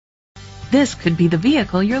This could be the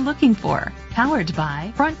vehicle you're looking for. Powered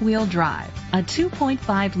by front-wheel drive, a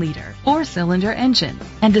 2.5-liter 4-cylinder engine,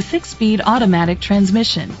 and a 6-speed automatic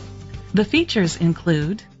transmission. The features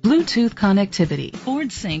include Bluetooth connectivity,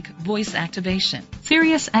 Ford Sync voice activation,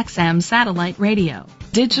 Sirius XM satellite radio,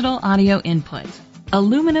 digital audio input,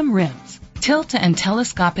 aluminum rims, tilt and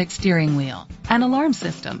telescopic steering wheel, an alarm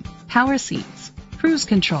system, power seats, cruise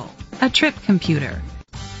control, a trip computer.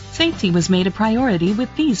 Safety was made a priority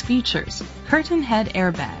with these features: curtain head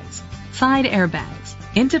airbags, side airbags,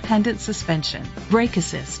 independent suspension, brake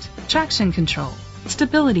assist, traction control,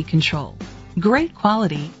 stability control. Great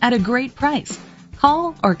quality at a great price.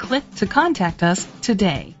 Call or click to contact us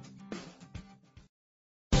today.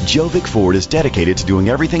 Gjovik Ford is dedicated to doing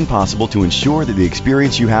everything possible to ensure that the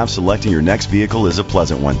experience you have selecting your next vehicle is a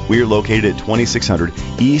pleasant one. We are located at 2600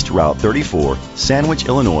 East Route 34, Sandwich,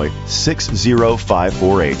 Illinois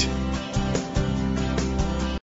 60548.